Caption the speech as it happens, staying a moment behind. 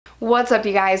What's up,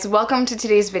 you guys? Welcome to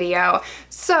today's video.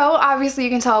 So obviously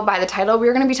you can tell by the title,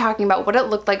 we're going to be talking about what it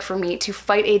looked like for me to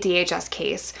fight a DHS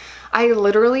case. I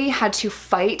literally had to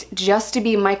fight just to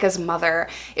be Micah's mother.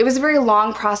 It was a very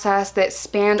long process that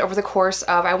spanned over the course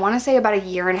of, I want to say, about a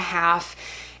year and a half.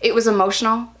 It was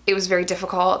emotional, it was very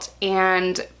difficult,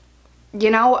 and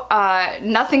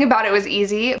nothing about it was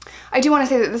easy. I do want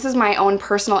to say that this is my own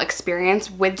personal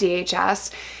experience with DHS,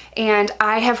 and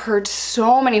I have heard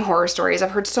so many horror stories.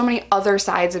 I've heard so many other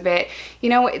sides of it.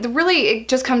 Really it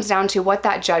just comes down to what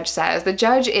that judge says. The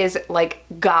judge is like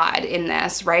God in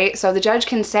this, right? So the judge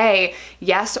can say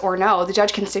yes or no. The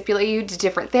judge can stipulate you to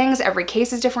different things. Every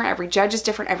case is different. Every judge is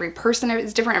different. Every person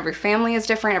is different. Every family is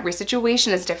different. Every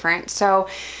situation is different. So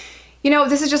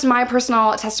this is just my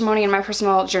personal testimony and my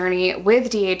personal journey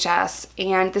with DHS,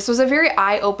 and this was a very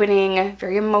eye-opening,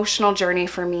 very emotional journey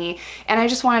for me, and I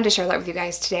just wanted to share that with you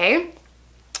guys today.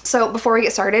 So before we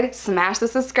get started, smash the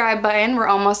subscribe button. We're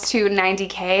almost to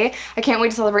 90K. I can't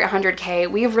wait to celebrate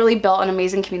 100K. We have really built an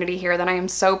amazing community here that I am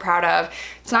so proud of.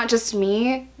 It's not just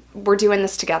me. We're doing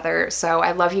this together, so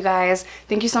I love you guys.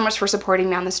 Thank you so much for supporting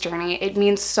me on this journey. It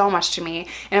means so much to me,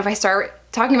 and if I start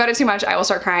talking about it too much, I will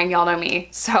start crying. Y'all know me.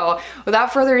 So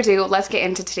without further ado, let's get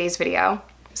into today's video.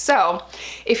 So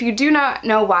if you do not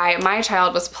know why my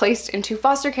child was placed into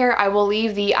foster care, I will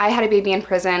leave the I had a baby in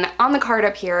prison on the card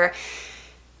up here.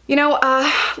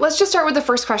 Let's just start with the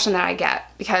first question that I get,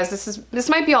 because this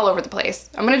might be all over the place.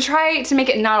 I'm gonna try to make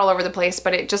it not all over the place,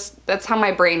 but that's how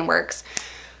my brain works.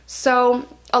 So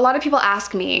a lot of people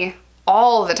ask me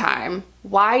all the time,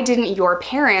 why didn't your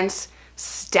parents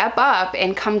step up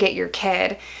and come get your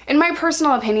kid? In my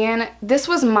personal opinion, this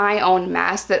was my own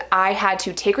mess that I had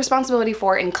to take responsibility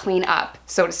for and clean up,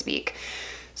 so to speak.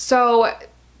 So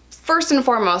first and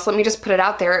foremost, let me just put it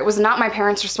out there, it was not my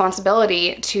parents'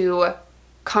 responsibility to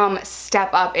come step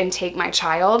up and take my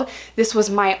child. This was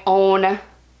my own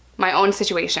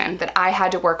situation that I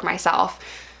had to work myself.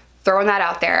 Throwing that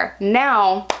out there.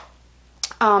 Now,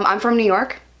 I'm from New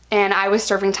York, and I was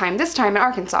serving time this time in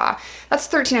Arkansas.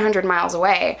 That's 1,300 miles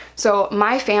away. So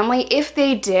my family, if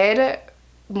they did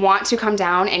want to come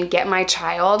down and get my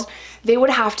child, they would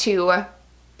have to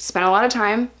spend a lot of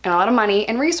time and a lot of money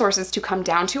and resources to come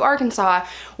down to Arkansas,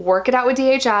 work it out with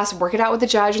DHS, work it out with the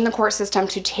judge and the court system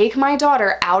to take my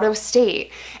daughter out of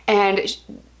state. And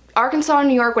Arkansas and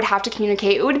New York would have to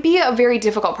communicate. It would be a very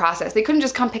difficult process. They couldn't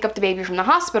just come pick up the baby from the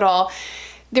hospital.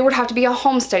 There would have to be a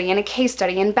home study and a case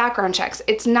study and background checks.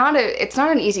 It's not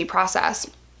an easy process.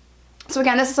 So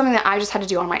again, this is something that I just had to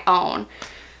do on my own.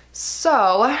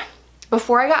 So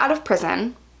before I got out of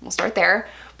prison, we'll start there.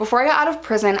 Before I got out of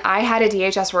prison, I had a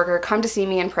DHS worker come to see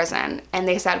me in prison, and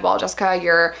they said, well, Jessica,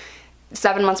 you're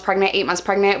 7 months pregnant, 8 months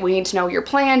pregnant. We need to know your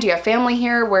plan. Do you have family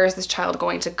here? Where is this child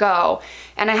going to go?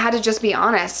 And I had to just be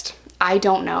honest. I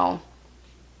don't know.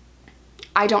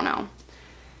 I don't know.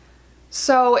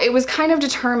 So it was kind of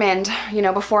determined,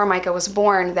 before Micah was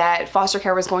born, that foster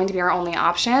care was going to be our only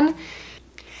option.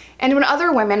 And when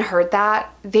other women heard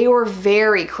that, they were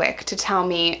very quick to tell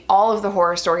me all of the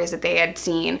horror stories that they had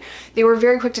seen. They were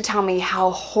very quick to tell me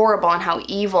how horrible and how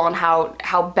evil and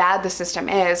how bad the system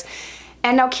is.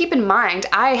 And now keep in mind,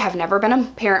 I have never been a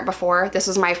parent before. This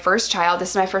was my first child.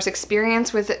 This is my first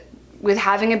experience with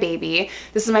having a baby.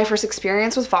 This is my first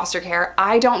experience with foster care.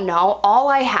 I don't know. All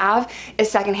I have is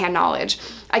secondhand knowledge.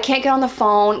 I can't get on the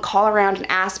phone, call around and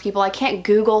ask people. I can't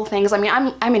Google things. I mean,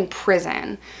 I'm in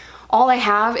prison. All I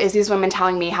have is these women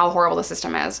telling me how horrible the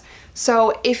system is.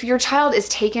 So if your child is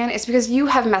taken, it's because you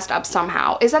have messed up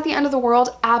somehow. Is that the end of the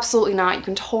world? Absolutely not. You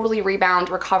can totally rebound,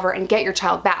 recover, and get your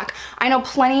child back. I know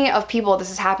plenty of people this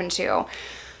has happened to.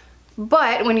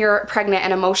 But when you're pregnant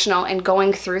and emotional and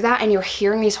going through that and you're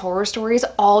hearing these horror stories,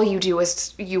 all you do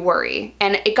is you worry.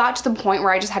 And it got to the point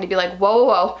where I just had to be like, whoa, whoa,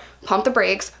 whoa, pump the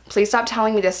brakes. Please stop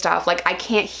telling me this stuff. Like, I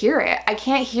can't hear it. I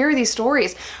can't hear these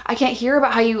stories. I can't hear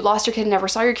about how you lost your kid and never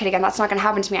saw your kid again. That's not gonna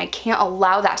happen to me. I can't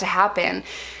allow that to happen.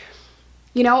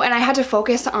 And I had to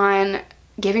focus on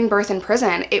giving birth in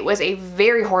prison. It was a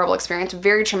very horrible experience,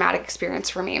 very traumatic experience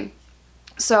for me.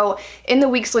 So in the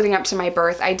weeks leading up to my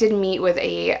birth, I did meet with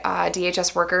a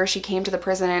DHS worker. She came to the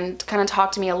prison and kind of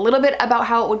talked to me a little bit about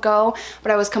how it would go,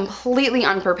 but I was completely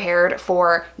unprepared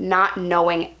for not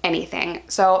knowing anything.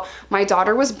 So my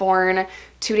daughter was born.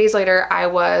 2 days later, I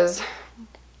was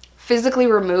physically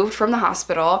removed from the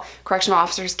hospital. Correctional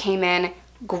officers came in,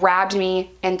 grabbed me,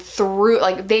 and threw,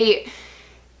 like, they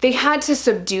had to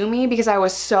subdue me because I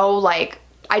was so,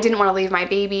 I didn't want to leave my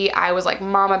baby. I was like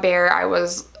mama bear.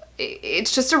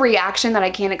 It's just a reaction that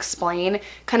I can't explain,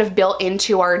 kind of built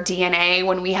into our DNA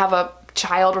when we have a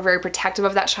child, were very protective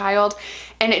of that child,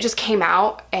 and it just came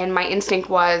out, and my instinct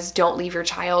was don't leave your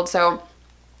child. So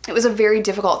it was a very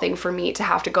difficult thing for me to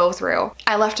have to go through.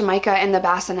 I left Micah in the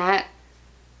bassinet.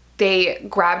 They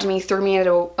grabbed me, threw me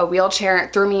into a wheelchair,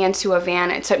 threw me into a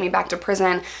van, and took me back to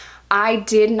prison. I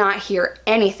did not hear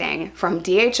anything from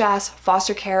DHS,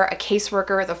 foster care, a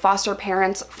caseworker, the foster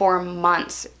parents for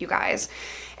months, you guys.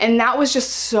 And that was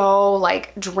just so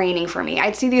like draining for me.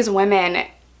 I'd see these women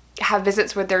have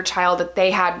visits with their child that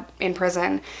they had in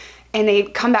prison, and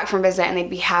they'd come back from visit and they'd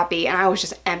be happy, and I was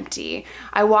just empty.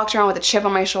 I walked around with a chip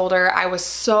on my shoulder. I was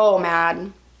so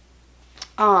mad.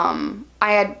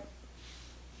 I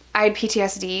had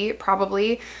PTSD,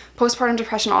 probably. Postpartum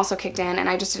depression also kicked in, and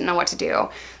I just didn't know what to do.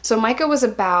 So Micah was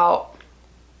about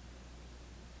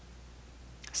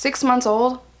 6 months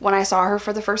old when I saw her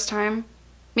for the first time.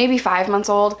 Maybe 5 months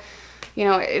old. You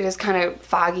know, it is kind of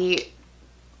foggy.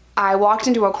 I walked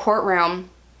into a courtroom,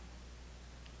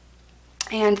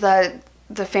 and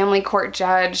the family court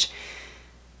judge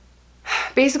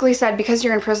basically said, because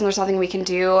you're in prison, there's nothing we can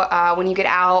do. When you get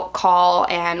out, call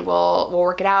and we'll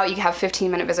work it out. You can have a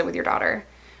 15-minute visit with your daughter.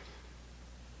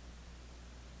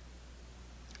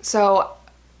 So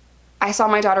I saw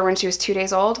my daughter when she was 2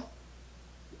 days old.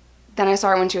 Then I saw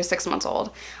her when she was 6 months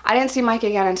old. I didn't see Mike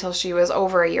again until she was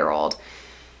over a year old.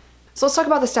 So let's talk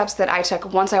about the steps that I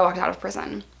took once I walked out of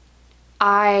prison.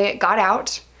 I got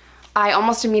out. I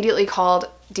almost immediately called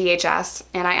DHS,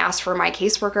 and I asked for my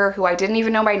caseworker, who I didn't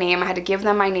even know by name. I had to give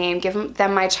them my name, give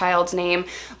them my child's name,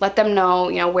 let them know,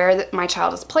 you know, where my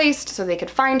child is placed so they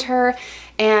could find her,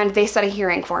 and they set a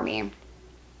hearing for me.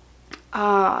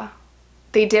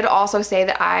 They did also say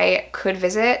that I could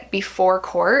visit before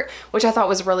court, which I thought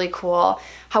was really cool.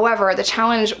 However, the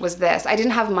challenge was this. I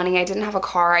didn't have money, I didn't have a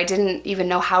car, I didn't even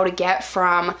know how to get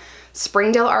from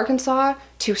Springdale, Arkansas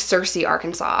to Searcy,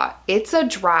 Arkansas. It's a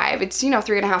drive. It's, you know,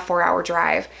 3.5, 4 hour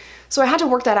drive. So I had to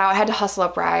work that out. I had to hustle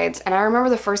up rides. And I remember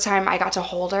the first time I got to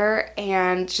hold her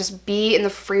and just be in the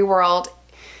free world.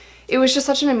 It was just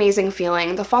such an amazing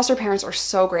feeling. The foster parents are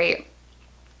so great.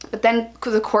 But then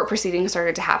the court proceedings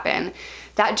started to happen.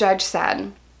 That judge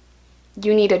said,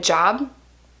 you need a job,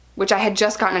 which I had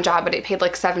just gotten a job, but it paid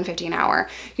like $7.50 an hour.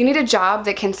 You need a job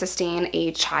that can sustain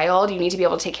a child. You need to be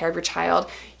able to take care of your child.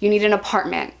 You need an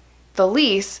apartment. The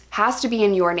lease has to be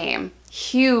in your name.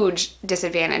 Huge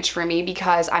disadvantage for me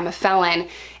because I'm a felon,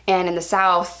 and in the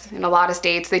South, in a lot of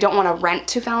states, they don't want to rent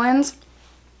to felons.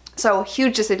 So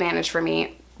huge disadvantage for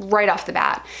me right off the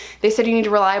bat. They said you need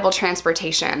reliable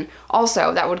transportation.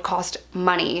 Also, that would cost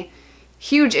money.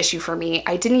 Huge issue for me.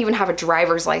 I didn't even have a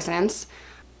driver's license.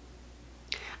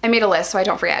 I made a list so I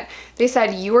don't forget. They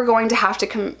said you are going to have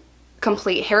to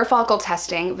complete hair follicle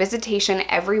testing, visitation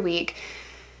every week,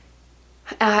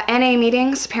 NA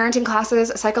meetings, parenting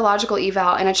classes, psychological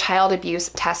eval, and a child abuse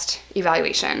test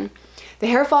evaluation. The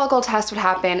hair follicle test would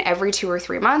happen every 2 or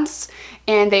 3 months,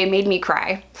 and they made me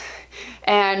cry.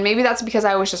 And maybe that's because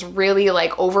I was just really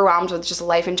like overwhelmed with just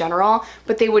life in general,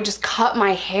 but they would just cut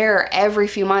my hair every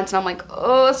few months, and I'm like,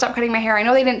 oh, stop cutting my hair. I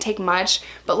know they didn't take much,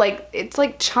 but like it's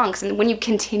like chunks, and when you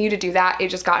continue to do that, it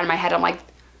just got in my head. I'm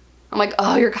like,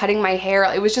 oh, you're cutting my hair.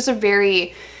 It was just a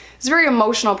very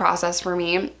emotional process for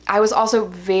me. I was also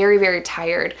very, very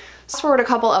tired. Fast forward a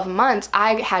couple of months,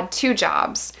 I had 2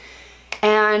 jobs.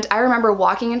 And I remember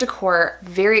walking into court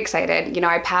very excited. You know,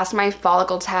 I passed my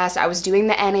follicle test. I was doing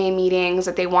the NA meetings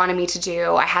that they wanted me to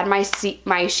do. I had my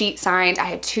sheet signed. I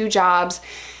had 2 jobs.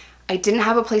 I didn't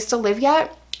have a place to live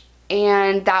yet,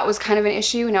 and that was kind of an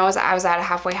issue. You know, I was at a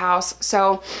halfway house.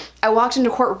 So I walked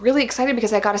into court really excited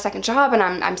because I got a second job, and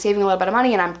I'm saving a little bit of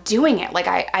money, and I'm doing it. Like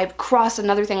I crossed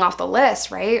another thing off the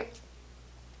list, right?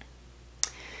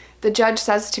 The judge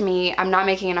says to me, I'm not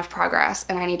making enough progress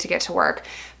and I need to get to work.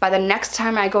 By the next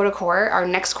time I go to court, our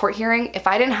next court hearing, if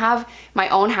I didn't have my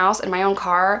own house and my own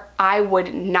car, we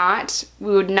would not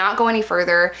go any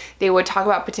further. They would talk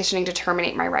about petitioning to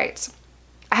terminate my rights.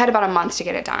 I had about a month to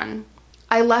get it done.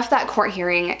 I left that court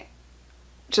hearing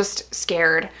just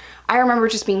scared. I remember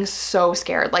just being so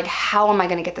scared. Like, how am I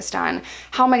gonna get this done?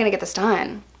 How am I gonna get this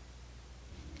done?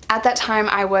 At that time,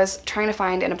 I was trying to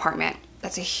find an apartment.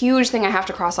 That's a huge thing I have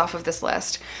to cross off of this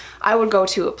list. I would go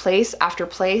to place after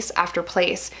place after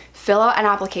place, fill out an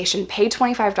application, pay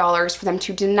 $25 for them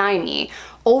to deny me.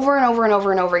 Over and over and over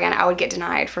and over again, I would get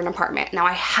denied for an apartment. Now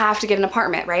I have to get an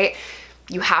apartment, right?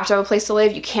 You have to have a place to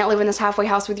live. You can't live in this halfway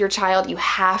house with your child. You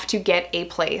have to get a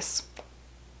place.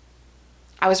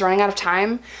 I was running out of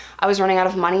time. I was running out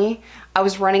of money. I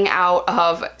was running out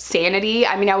of sanity.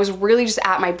 I mean, I was really just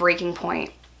at my breaking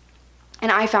point.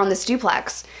 And I found this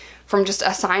duplex from just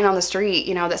a sign on the street,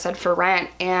 you know, that said for rent.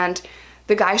 And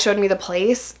the guy showed me the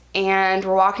place, and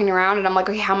we're walking around and I'm like,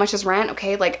 okay, how much is rent?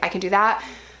 Okay, like I can do that.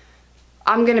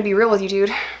 I'm gonna be real with you,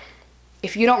 dude.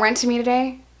 If you don't rent to me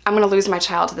today, I'm gonna lose my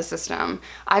child to the system.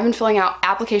 I've been filling out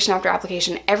application after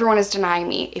application. Everyone is denying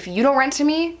me. If you don't rent to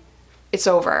me, it's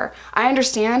over. I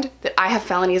understand that I have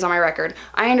felonies on my record.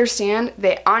 I understand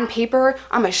that on paper,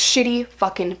 I'm a shitty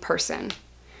fucking person.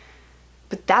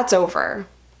 But that's over.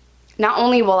 Not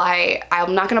only will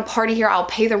I'm not gonna party here, I'll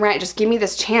pay the rent. Just give me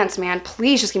this chance, man.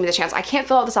 Please just give me the chance. I can't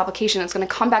fill out this application. It's gonna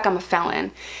come back I'm a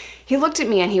felon. He looked at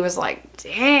me and he was like,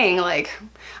 dang, like,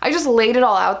 I just laid it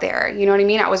all out there. You know what I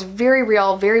mean? I was very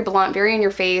real, very blunt, very in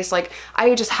your face. Like,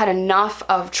 I just had enough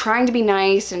of trying to be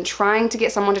nice and trying to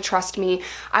get someone to trust me.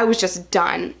 I was just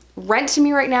done. Rent to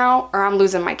me right now or I'm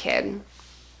losing my kid.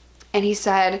 And he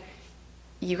said,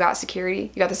 you got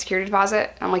security? You got the security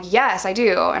deposit? And I'm like, yes, I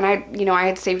do. And I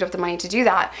had saved up the money to do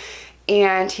that.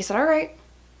 And he said, all right,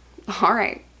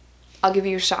 I'll give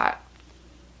you a shot.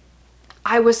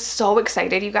 I was so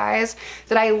excited, you guys,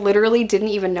 that I literally didn't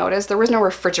even notice. There was no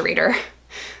refrigerator.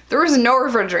 There was no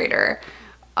refrigerator.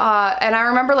 And I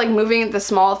remember like moving the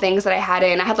small things that I had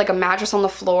in. I had like a mattress on the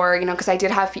floor, you know, because I did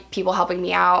have people helping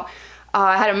me out.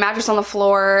 I had a mattress on the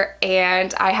floor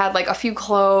and I had like a few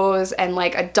clothes and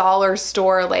like a dollar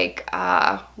store like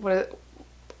dollar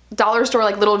store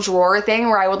like little drawer thing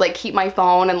where I would like keep my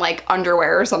phone and like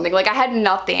underwear or something. Like I had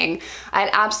nothing. I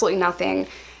had absolutely nothing.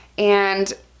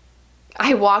 And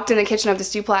I walked in the kitchen of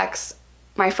this duplex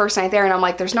my first night there and I'm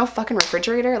like, there's no fucking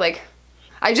refrigerator. Like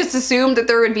I just assumed that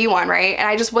there would be one, right? And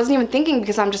I just wasn't even thinking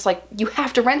because I'm just like, you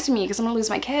have to rent to me because I'm gonna lose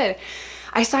my kid.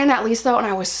 I signed that lease though and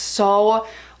I was so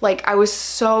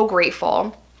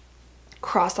grateful.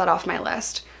 Cross that off my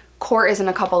list. Court is in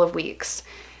a couple of weeks.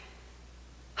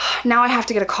 Now I have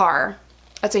to get a car.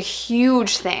 That's a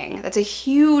huge thing. That's a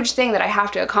huge thing that I have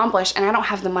to accomplish and I don't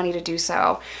have the money to do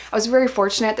so. I was very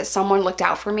fortunate that someone looked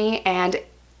out for me and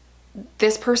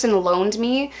this person loaned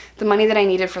me the money that I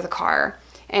needed for the car.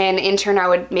 And in turn I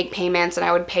would make payments and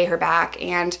I would pay her back.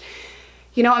 And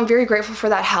you know, I'm very grateful for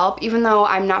that help, even though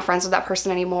I'm not friends with that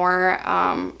person anymore.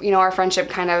 You know, our friendship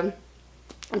kind of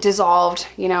dissolved,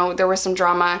 you know, there was some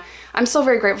drama. I'm still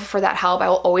very grateful for that help. I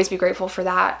will always be grateful for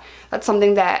that. That's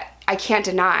something that I can't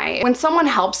deny. When someone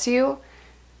helps you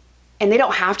and they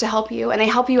don't have to help you and they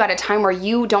help you at a time where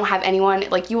you don't have anyone,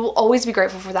 like you will always be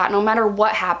grateful for that no matter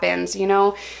what happens, you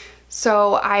know?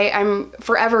 So I'm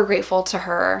forever grateful to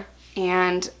her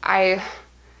and I've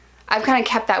kind of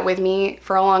kept that with me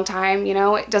for a long time, you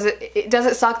know. Does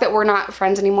it suck that we're not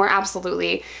friends anymore?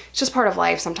 Absolutely. It's just part of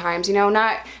life sometimes, you know.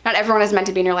 Not everyone is meant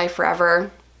to be in your life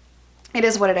forever. It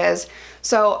is what it is.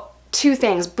 So 2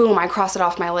 things, boom, I cross it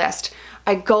off my list.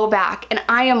 I go back and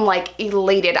I am like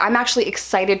elated. I'm actually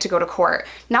excited to go to court.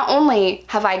 Not only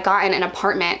have I gotten an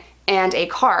apartment and a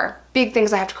car, big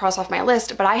things I have to cross off my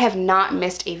list, but I have not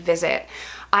missed a visit.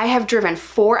 I have driven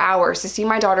 4 hours to see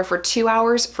my daughter for 2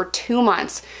 hours for 2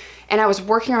 months. And I was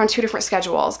working around 2 different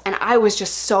schedules and I was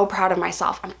just so proud of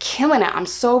myself. I'm killing it. I'm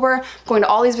sober, going to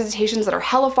all these visitations that are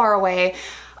hella far away.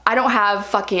 I don't have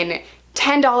fucking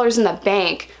 $10 in the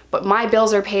bank, but my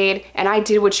bills are paid and I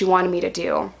did what you wanted me to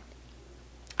do.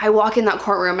 I walk in that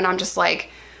courtroom and I'm just like,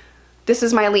 this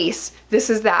is my lease. This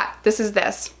is that. This is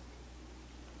this.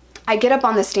 I get up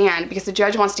on the stand because the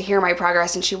judge wants to hear my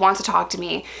progress and she wants to talk to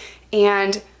me.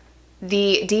 And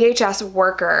the DHS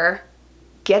worker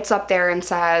gets up there and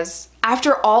says,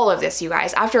 after all of this, you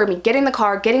guys, after me getting the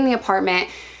car, getting the apartment,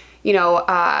 you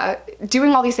know,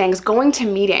 doing all these things, going to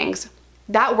meetings,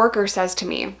 that worker says to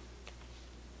me,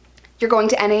 you're going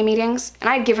to NA meetings? And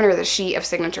I had given her the sheet of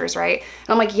signatures, right? And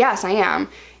I'm like, yes, I am.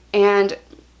 And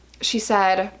she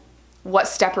said, what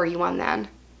step are you on then?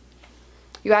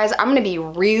 You guys, I'm gonna be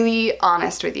really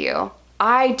honest with you.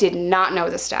 I did not know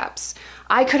the steps.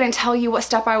 I couldn't tell you what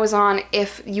step I was on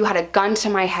if you had a gun to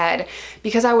my head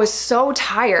because I was so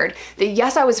tired that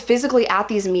yes, I was physically at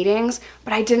these meetings,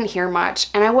 but I didn't hear much.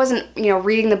 And I wasn't, you know,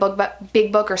 reading the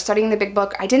big book or studying the big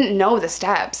book. I didn't know the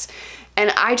steps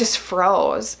and I just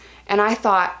froze. And I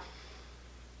thought,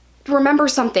 remember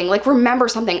something, like remember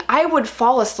something. I would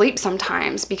fall asleep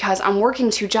sometimes because I'm working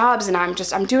 2 jobs and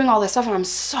I'm doing all this stuff and I'm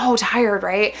so tired,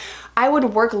 right? I would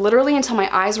work literally until my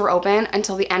eyes were open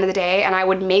until the end of the day and I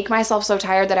would make myself so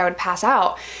tired that I would pass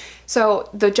out. So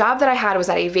the job that I had was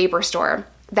at a vapor store.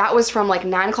 That was from like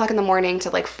 9 o'clock in the morning to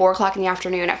like 4 o'clock in the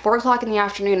afternoon. At 4 o'clock in the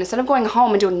afternoon, instead of going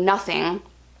home and doing nothing,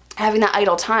 having that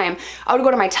idle time, I would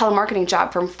go to my telemarketing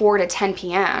job from 4 to 10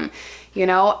 p.m. You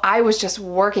know, I was just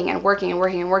working and working and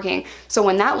working and working. So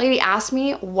when that lady asked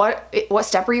me, what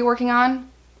step are you working on?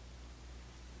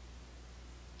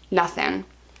 Nothing.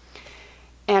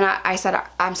 And I said,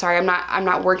 I'm sorry, I'm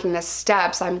not working the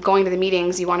steps. I'm going to the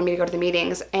meetings. You wanted me to go to the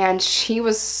meetings. And she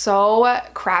was so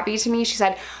crappy to me. She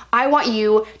said, I want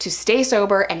you to stay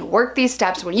sober and work these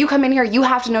steps. When you come in here, you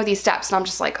have to know these steps. And I'm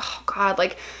just like, oh God,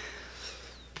 like,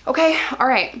 okay, all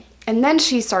right. And then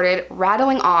she started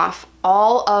rattling off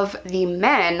all of the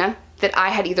men that I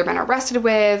had either been arrested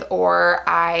with or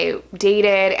I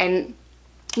dated, and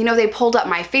you know, they pulled up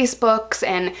my Facebooks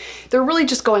and they're really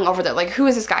just going over that, like, who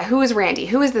is this guy? Who is Randy?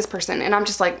 Who is this person? And I'm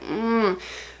just like,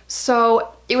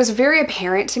 So it was very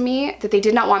apparent to me that they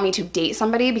did not want me to date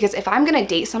somebody, because if I'm gonna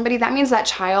date somebody, that means that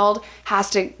child has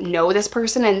to know this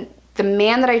person, and the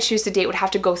man that I choose to date would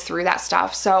have to go through that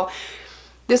stuff. So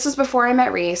this was before I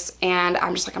met Reese, and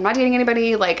I'm just like, I'm not dating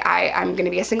anybody. Like, I'm gonna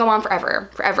be a single mom forever,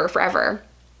 forever, forever.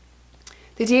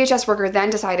 The DHS worker then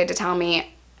decided to tell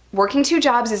me, working 2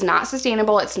 jobs is not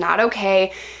sustainable. It's not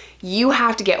okay. You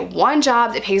have to get one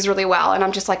job that pays really well. And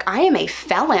I'm just like, I am a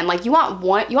felon. Like, you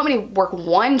want me to work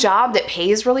one job that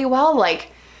pays really well?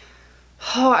 Like,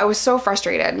 oh, I was so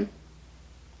frustrated.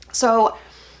 So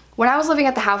when I was living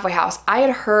at the halfway house, I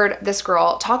had heard this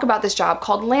girl talk about this job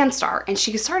called Landstar, and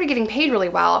she started getting paid really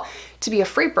well to be a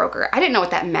freight broker. I didn't know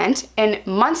what that meant, and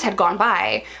months had gone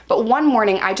by. But one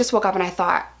morning I just woke up and I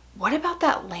thought, what about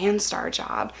that Landstar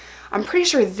job? I'm pretty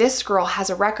sure this girl has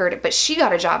a record, but she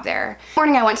got a job there. One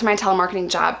morning I went to my telemarketing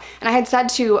job, and I had said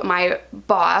to my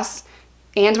boss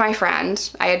and my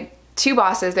friend, I had 2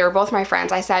 bosses, they were both my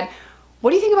friends, I said,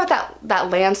 what do you think about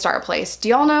that Landstar place? Do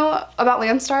y'all know about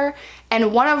Landstar?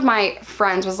 And one of my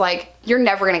friends was like, you're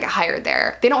never gonna get hired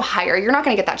there. They don't hire, you're not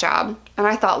gonna get that job. And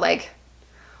I thought, like,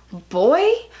 boy,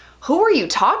 who are you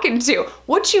talking to?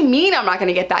 What you mean I'm not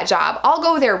gonna get that job? I'll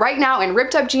go there right now in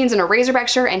ripped up jeans and a Razorback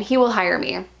shirt and he will hire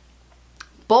me.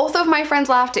 Both of my friends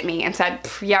laughed at me and said,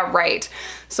 yeah, right.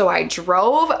 So I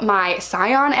drove my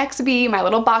Scion XB, my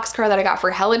little box car that I got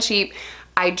for hella cheap.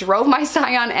 I drove my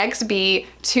Scion XB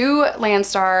to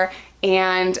Landstar,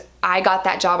 and I got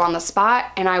that job on the spot,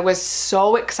 and I was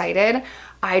so excited.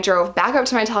 I drove back up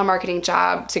to my telemarketing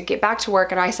job to get back to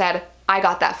work, and I said, I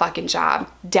got that fucking job.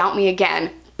 Doubt me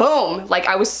again. Boom. Like,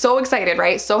 I was so excited,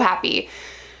 right? So happy.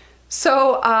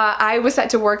 So I was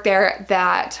set to work there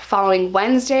that following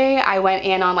Wednesday. I went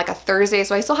in on like a Thursday,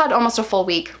 so I still had almost a full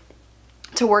week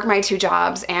to work my 2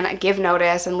 jobs and give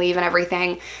notice and leave and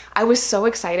everything. I was so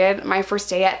excited. My first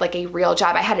day at like a real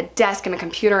job. I had a desk and a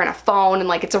computer and a phone, and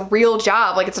like, it's a real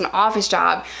job, like it's an office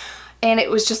job. And it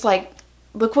was just like,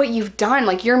 look what you've done.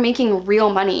 Like, you're making real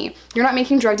money. You're not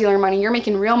making drug dealer money. You're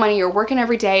making real money. You're working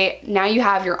every day. Now you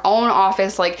have your own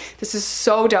office. Like, this is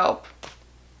so dope.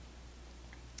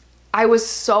 I was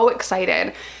so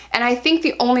excited. And I think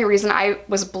the only reason I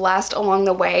was blessed along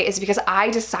the way is because I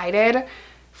decided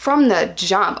from the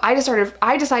jump, I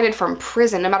decided from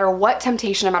prison, no matter what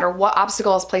temptation, no matter what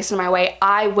obstacle is placed in my way,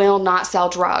 I will not sell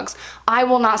drugs. I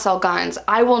will not sell guns.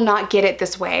 I will not get it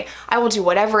this way. I will do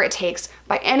whatever it takes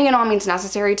by any and all means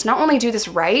necessary to not only do this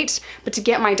right, but to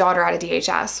get my daughter out of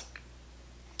DHS.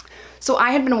 So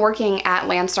I had been working at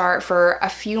Landstar for a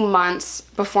few months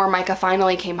before Micah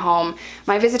finally came home.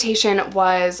 My visitation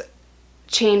was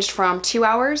changed from 2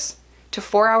 hours to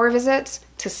 4-hour visits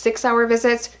to 6-hour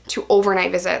visits to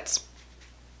overnight visits.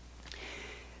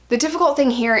 The difficult thing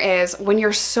here is when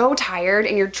you're so tired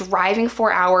and you're driving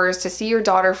 4 hours to see your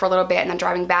daughter for a little bit and then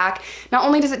driving back, not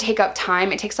only does it take up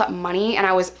time, it takes up money, and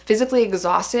I was physically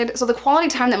exhausted. So the quality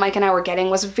time that Mike and I were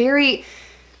getting was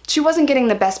she wasn't getting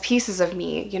the best pieces of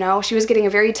me, you know? She was getting a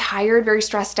very tired, very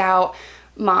stressed out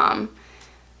mom.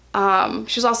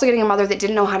 She was also getting a mother that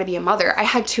didn't know how to be a mother. I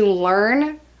had to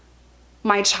learn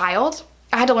my child.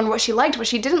 I had to learn what she liked, what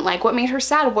she didn't like, what made her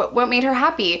sad, what made her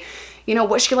happy, you know,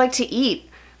 what she liked to eat.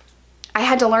 I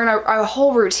had to learn a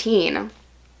whole routine.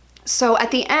 So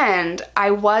at the end,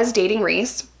 I was dating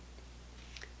Reese,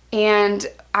 and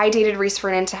I dated Reese for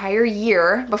an entire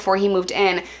year before he moved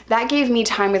in. That gave me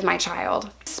time with my child.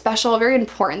 Special, very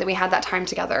important that we had that time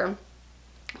together.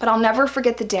 But I'll never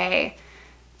forget the day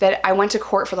that I went to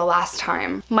court for the last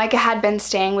time. Micah had been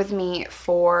staying with me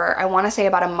for, I want to say,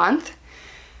 about a month.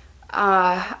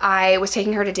 I was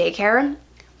taking her to daycare.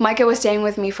 Micah was staying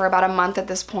with me for about a month at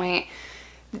this point.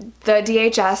 The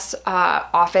DHS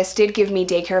office did give me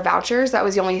daycare vouchers. That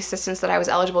was the only assistance that I was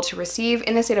eligible to receive.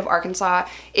 In the state of Arkansas,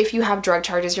 if you have drug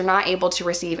charges, you're not able to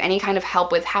receive any kind of help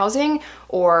with housing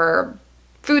or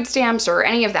food stamps or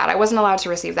any of that. I wasn't allowed to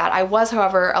receive that. I was,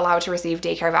 however, allowed to receive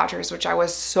daycare vouchers, which I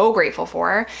was so grateful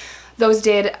for. Those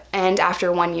did end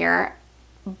after 1 year,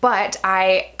 but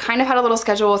I kind of had a little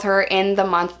schedule with her in the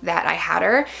month that I had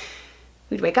her.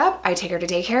 We'd wake up, I'd take her to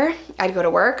daycare, I'd go to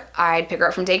work, I'd pick her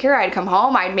up from daycare, I'd come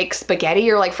home, I'd make spaghetti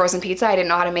or like frozen pizza. I didn't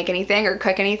know how to make anything or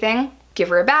cook anything. Give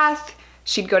her a bath,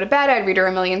 she'd go to bed, I'd read her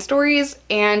a million stories.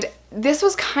 And this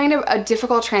was kind of a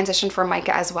difficult transition for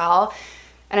Micah as well.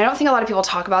 And I don't think a lot of people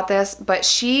talk about this, but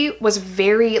she was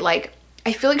very like,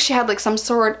 I feel like she had like some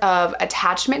sort of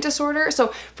attachment disorder. So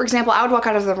for example, I would walk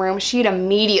out of the room, she'd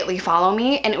immediately follow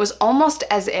me, and it was almost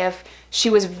as if she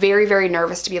was very, very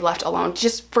nervous to be left alone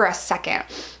just for a second.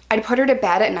 I'd put her to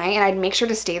bed at night and I'd make sure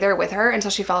to stay there with her until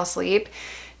she fell asleep.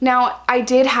 Now, I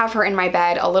did have her in my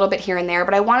bed a little bit here and there,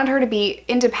 but I wanted her to be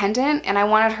independent and I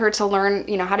wanted her to learn,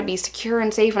 you know, how to be secure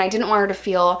and safe, and I didn't want her to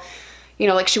feel, you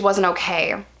know, like she wasn't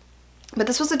okay. But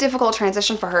this was a difficult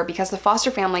transition for her because the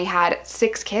foster family had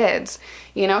 6 kids.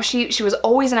 You know, she was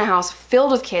always in a house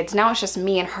filled with kids. Now it's just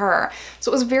me and her. So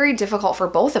it was very difficult for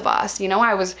both of us. You know,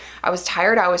 I was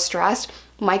tired, I was stressed.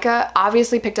 Micah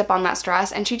obviously picked up on that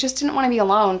stress and she just didn't want to be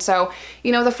alone. So,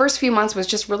 you know, the first few months was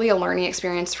just really a learning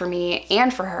experience for me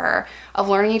and for her, of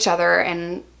learning each other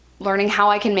and learning how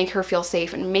I can make her feel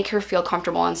safe and make her feel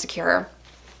comfortable and secure.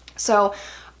 So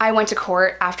I went to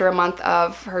court after a month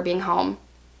of her being home.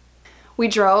 We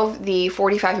drove the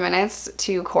 45 minutes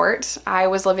to court. I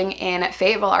was living in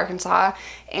Fayetteville, Arkansas,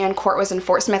 and court was in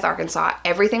Fort Smith, Arkansas.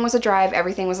 Everything was a drive,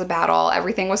 everything was a battle,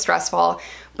 everything was stressful.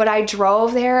 But I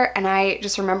drove there and I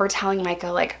just remember telling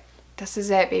Micah, like, this is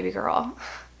it, baby girl.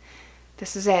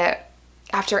 This is it.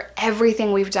 After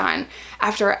everything we've done,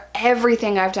 after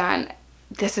everything I've done,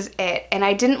 this is it. And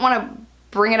I didn't want to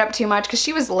bring it up too much because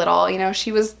she was little, you know,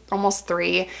 she was almost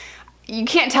 3. You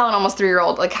can't tell an almost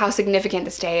 3-year-old like how significant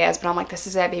this day is, but I'm like, this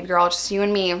is it, baby girl, just you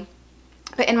and me.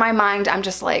 But in my mind, I'm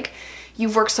just like,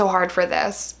 you've worked so hard for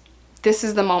this. This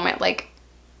is the moment. Like,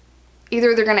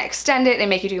 either they're gonna extend it and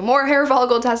make you do more hair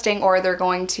follicle testing, or they're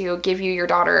going to give you your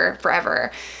daughter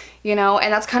forever, you know?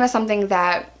 And that's kind of something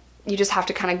that you just have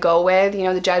to kind of go with. You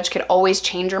know, the judge could always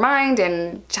change your mind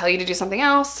and tell you to do something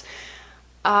else.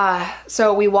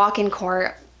 So we walk in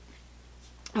court,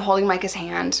 I'm holding Micah's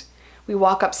hand. We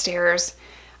walk upstairs.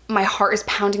 My heart is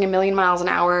pounding a million miles an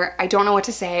hour. I don't know what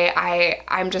to say.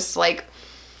 I'm just like,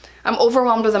 I'm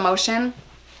overwhelmed with emotion.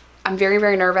 I'm very,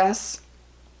 very nervous.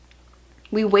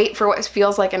 We wait for what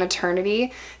feels like an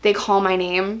eternity. They call my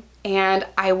name and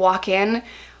I walk in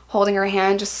holding her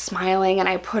hand, just smiling, and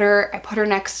I put her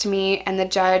next to me, and the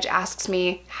judge asks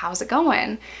me, how's it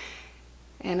going?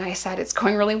 And I said, it's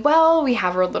going really well. We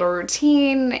have our little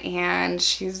routine and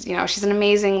she's, you know, she's an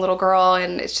amazing little girl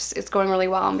and it's going really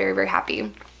well. I'm very, very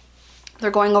happy. They're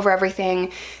going over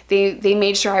everything. They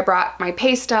made sure I brought my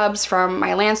pay stubs from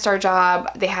my Landstar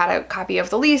job. They had a copy of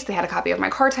the lease. They had a copy of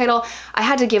my car title. I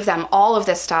had to give them all of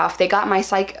this stuff. They got my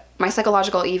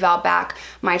psychological eval back,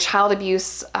 my child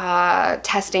abuse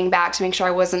testing back to make sure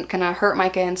I wasn't gonna hurt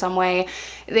Micah in some way.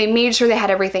 They made sure they had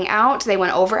everything out. They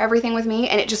went over everything with me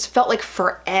and it just felt like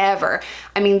forever.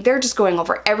 I mean, they're just going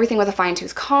over everything with a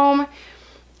fine-tooth comb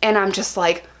and I'm just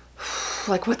like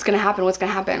what's gonna happen? What's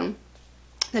gonna happen?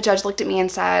 The judge looked at me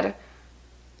and said,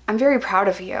 I'm very proud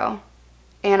of you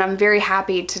and I'm very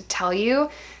happy to tell you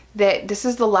that this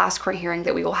is the last court hearing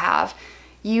that we will have.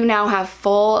 You now have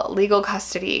full legal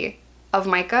custody of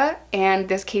Micah and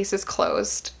this case is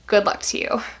closed. Good luck to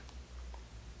you.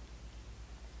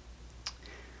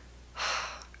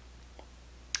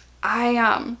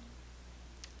 I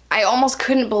almost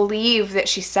couldn't believe that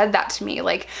she said that to me.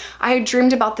 Like, I had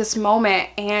dreamed about this moment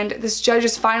and this judge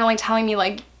is finally telling me,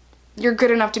 like, you're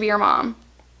good enough to be your mom.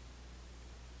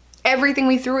 Everything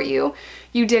we threw at you,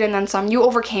 you did and then some. You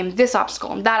overcame this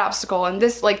obstacle and that obstacle and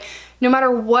this, like, no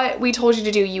matter what we told you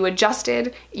to do, you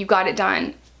adjusted, you got it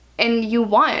done, and you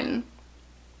won.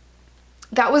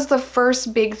 That was the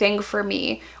first big thing for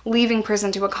me leaving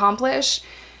prison to accomplish.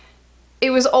 It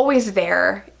was always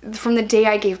there from the day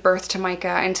I gave birth to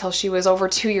Micah until she was over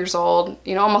 2 years old,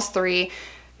 you know, almost 3.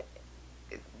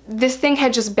 This thing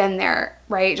had just been there,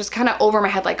 right? Just kind of over my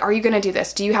head, like, are you gonna do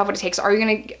this? Do you have what it takes? Are you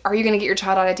gonna get your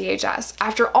child out of DHS?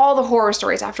 After all the horror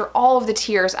stories, after all of the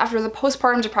tears, after the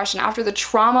postpartum depression, after the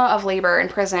trauma of labor in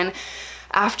prison,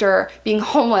 after being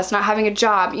homeless, not having a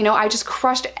job, you know, I just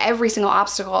crushed every single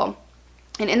obstacle.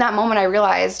 And in that moment, I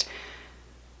realized,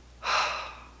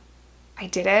 I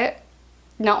did it.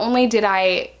 Not only did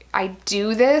I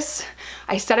do this,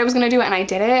 I said I was gonna do it and I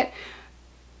did it,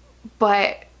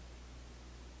 but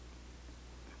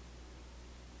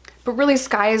really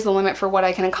sky is the limit for what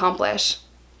I can accomplish.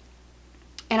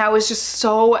 And I was just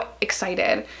so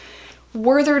excited.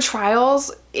 Were there trials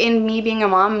in me being a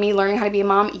mom, me learning how to be a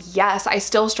mom? Yes, I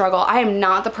still struggle. I am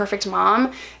not the perfect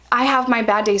mom. I have my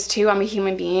bad days too. I'm a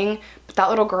human being, But that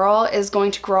little girl is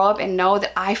going to grow up and know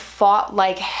that I fought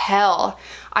like hell.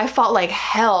 I fought like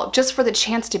hell just for the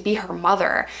chance to be her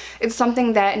mother. It's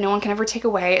something that no one can ever take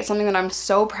away. It's something that I'm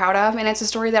so proud of, and it's a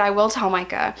story that I will tell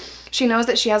Micah. She knows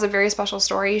that she has a very special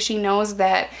story. She knows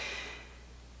that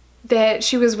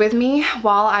she was with me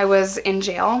while I was in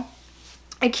jail.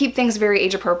 I keep things very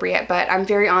age appropriate, but I'm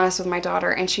very honest with my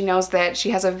daughter, and she knows that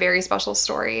she has a very special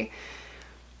story.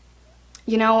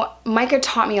 You know, Micah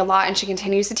taught me a lot, and she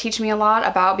continues to teach me a lot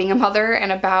about being a mother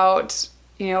and about,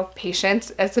 you know,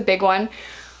 patience. It's a big one.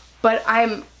 But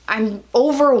I'm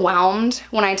overwhelmed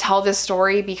when I tell this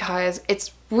story because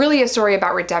it's really a story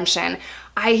about redemption.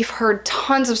 I've heard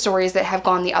tons of stories that have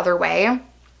gone the other way,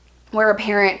 where a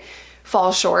parent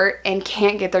falls short and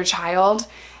can't get their child,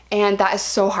 and that is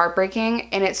so heartbreaking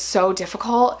and it's so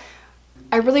difficult.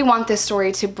 I really want this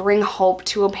story to bring hope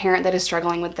to a parent that is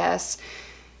struggling with this.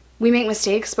 We make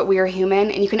mistakes, but we are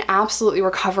human, and you can absolutely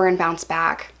recover and bounce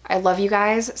back. I love you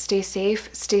guys. Stay safe,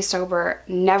 stay sober,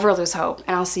 never lose hope,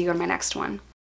 and I'll see you in my next one.